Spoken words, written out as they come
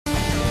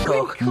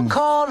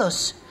Call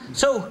us.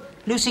 So,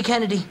 Lucy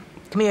Kennedy,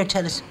 come here and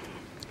tell us.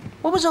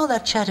 What was all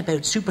that chat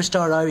about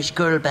superstar Irish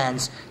girl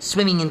bands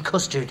swimming in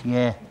custard?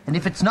 Yeah, and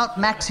if it's not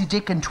Maxie,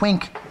 Dick and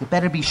Twink, it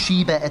better be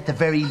Sheba at the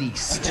very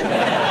least.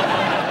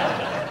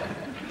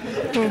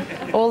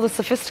 All the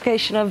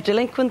sophistication of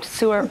delinquent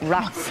sewer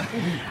rats.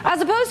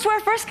 As opposed to our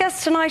first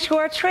guests tonight, who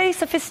are très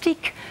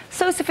sophistique.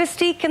 So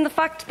sophistique in the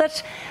fact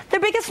that their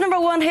biggest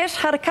 #1 hit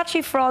had a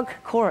catchy frog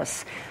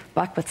chorus.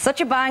 Back with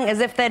such a bang as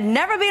if they'd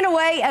never been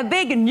away. A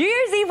big New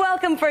Year's Eve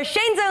welcome for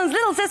Shane Zone's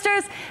little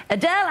sisters,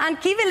 Edele and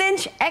Keavy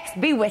Lynch,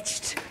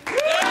 ex-Bewitched.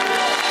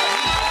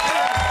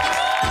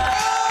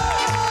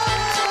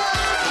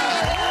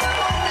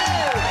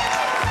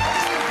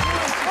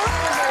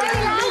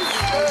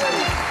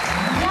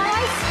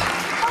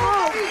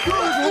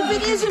 If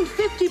it isn't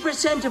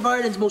 50% of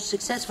Ireland's most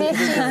successful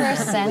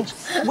 50%.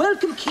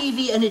 Welcome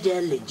Keavy and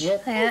Edele Lynch. Yeah.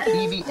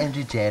 Keavy and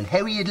Edele. How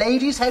are you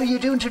ladies? How are you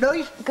doing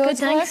tonight? Good,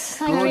 thanks.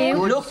 How are you?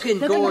 Looking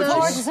Forward to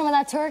gorgeous. some of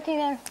that turkey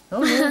there.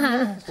 Oh,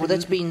 yeah. Well,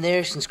 that's been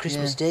there since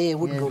Christmas Day. I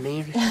wouldn't go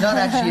near it. It's not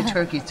actually a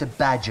turkey, it's a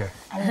badger.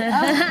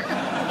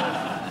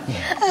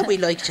 We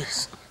like to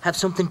have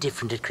something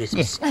different at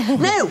Christmas.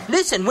 Now,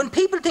 listen, when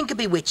people think of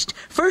Bewitched,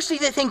 firstly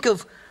they think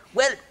of,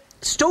 well,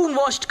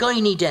 stonewashed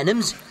gynae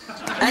denims,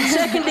 and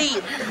secondly,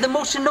 the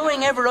most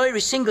annoying ever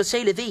Irish single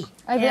c'est la vie.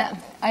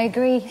 I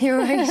agree. You're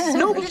right.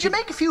 No, but did you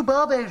make a few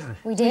bob out of it?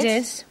 We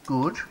did.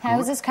 Good.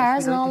 Houses,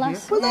 cars and all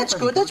that. Well, that's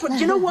good. That's what. Do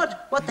you know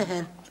what? What the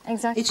hell?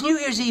 Exactly. It's New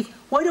Year's Eve.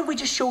 Why don't we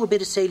just show a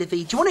bit of c'est la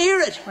vie? Do you want to hear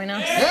it? Why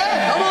not?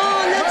 Yeah. Come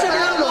on, let's have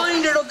a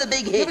reminder of the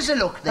big hit. Give us a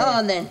look then. Come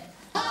on then.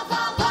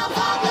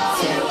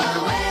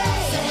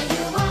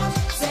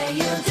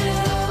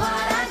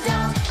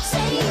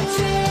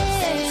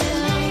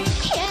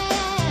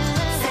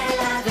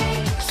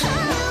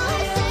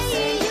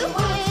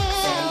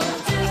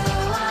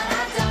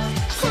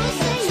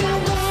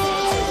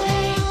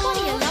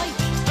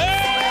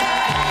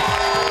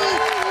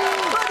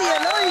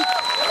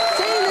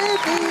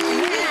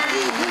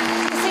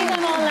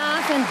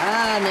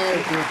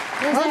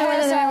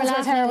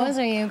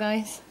 You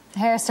guys. The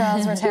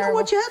hairstyles were terrible. You know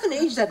what? You haven't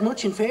aged that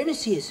much, in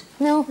fairness to you.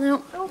 No.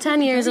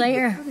 10 years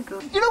later.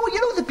 You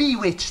know the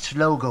Bewitched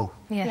logo?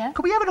 Yeah.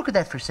 Could we have a look at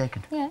that for a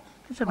second? Yeah.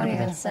 What are you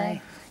going to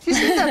say? You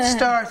see that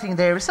star thing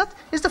there? Is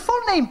the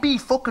full name Be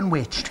Fucking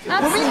Witched?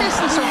 Were we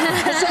missing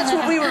something? That's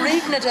what we were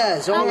reading it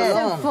as all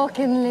along.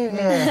 Fucking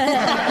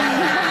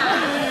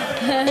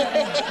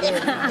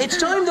It's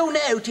time though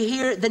now to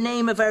hear the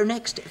name of our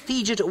next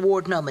Fidget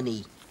Award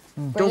nominee.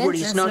 Don't worry,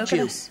 it's not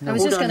you. I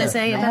was just going to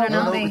say, it better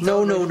not be.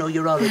 No,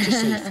 you're all right, you're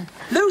safe.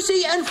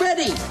 Lucy and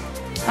Freddie.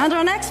 And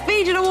our next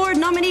Fidget Award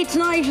nominee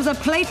tonight is a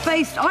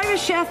plate-faced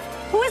Irish chef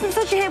who isn't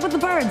such a hit with the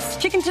birds.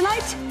 Chicken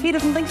tonight? He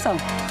doesn't think so.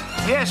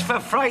 Yes, for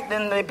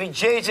frightening the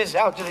bejesus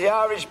out of the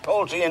Irish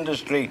poultry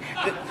industry.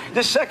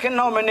 The second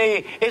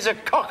nominee is a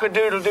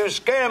cock-a-doodle-doo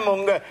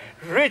scaremonger,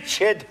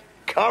 Richard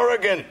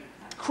Corrigan.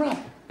 Crap.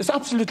 It's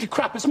absolutely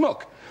crap. It's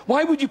muck.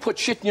 Why would you put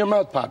shit in your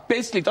mouth, Pat?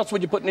 Basically, that's what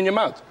you're putting in your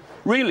mouth.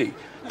 Really.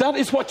 That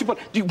is what you put...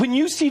 When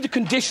you see the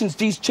conditions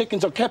these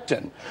chickens are kept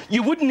in,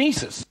 you wouldn't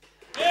eat it.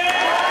 They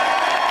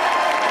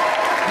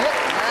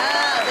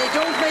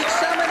don't make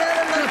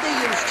salmonella like they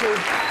used to.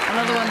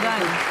 Another one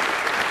down.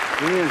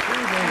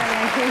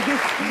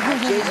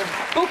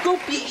 Book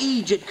up you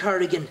Egypt,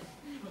 Corrigan.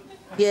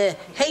 Yeah,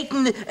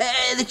 hating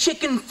the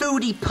chicken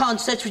foodie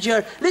ponce, that's what you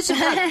are. Listen,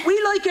 Pat,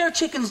 we like our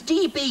chickens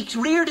de-beaked,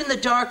 reared in the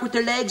dark with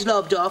their legs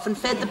lobbed off and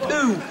fed the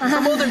poo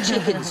from other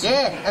chickens.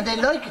 Yeah, and they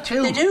like it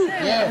too. They do?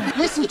 Yeah.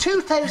 Listen,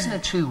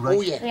 2002, right?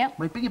 Oh, yeah. Yep.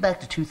 Right, bring it back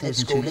to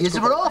 2002. Let's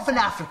go We're off in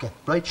Africa,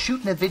 right,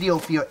 shooting a video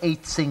for your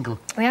 8th single.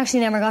 We actually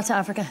never got to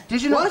Africa.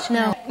 Did you not?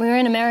 No. We were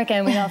in America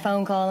and we got a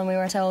phone call and we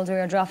were told we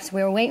were dropped.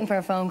 We were waiting for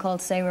a phone call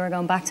to say we were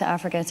going back to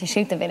Africa to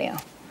shoot the video.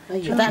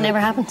 But that never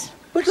happened.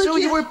 But so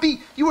you were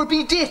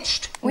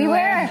be-ditched? We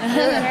were.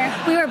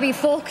 We were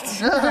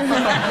be-fucked. What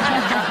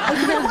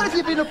have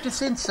you been up to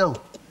since, so?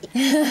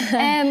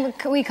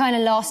 We kind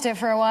of lost it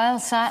for a while,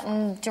 sat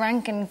and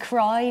drank and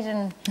cried,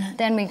 and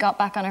then we got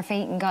back on our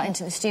feet and got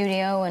into the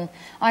studio, and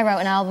I wrote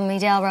an album,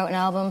 Edele wrote an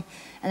album,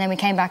 and then we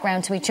came back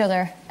round to each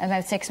other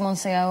about 6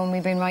 months ago, and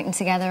we've been writing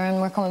together, and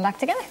we're coming back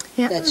together.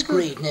 Yeah. That's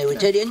great now, I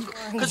tell you.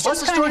 What's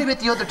the story with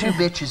the other two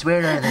bitches? Where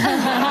are they?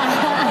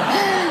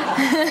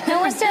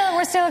 No,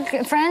 we're still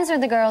friends with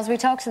the girls. We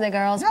talk to the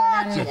girls. You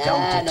don't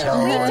at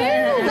all. We do.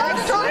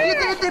 I told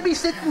you they'd be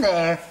sitting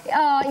there.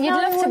 Oh, you'd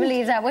love to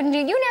believe that, wouldn't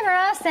you? You never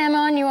asked them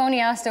on, you only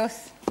asked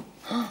us.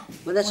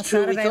 Well, that's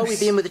true. We thought we'd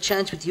be in with a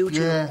chance with you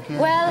two. Yeah.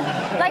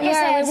 Well, like you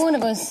said, one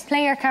of us.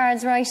 Play your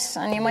cards right,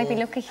 and you might be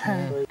lucky.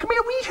 Come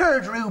here, we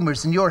heard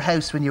rumours in your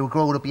house when you were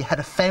growing up. You had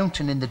a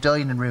fountain in the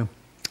dining room.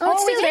 Oh,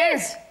 it's still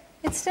there.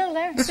 It's still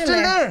there. It's still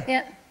there?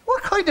 Yeah.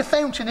 What kind of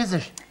fountain is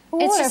it?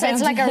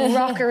 It's like a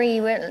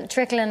rockery with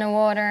trickling of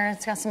water.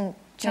 It's got some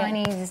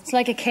Chinese. It's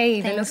like a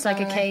cave. It Things looks like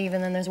a going cave,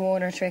 and then there's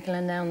water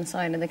trickling down the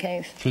side of the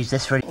cave. Jeez,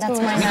 that's very... That's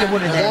my We get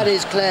one of them. That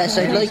is class.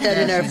 I'd like that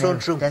in our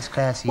front room. That's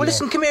classy. Well, yeah.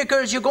 listen, come here,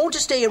 girls. You're going to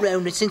stay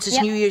around since it's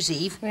Yep. New Year's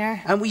Eve. We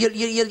are. And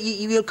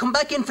you'll come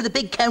back in for the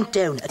big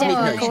countdown at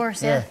midnight. Of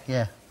course, yeah.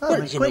 Yeah. Well,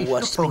 right, you know great.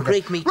 what? Look It's been forward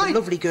great to it. meeting Right,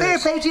 lovely girls. fair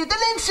play to you. The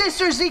Lynch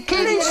sisters, the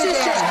Keavy Lynch and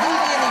sisters, Edele.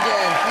 Keavy and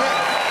Edele.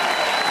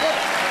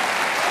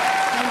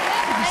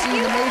 Have you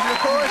seen them later, of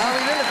course? Oh,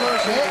 we will, of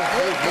course.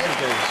 Lovely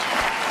girls.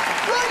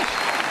 Right.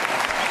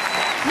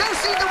 Now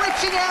see, the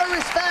witching hour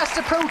is fast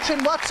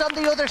approaching. What's on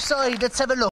the other side? Let's have a look.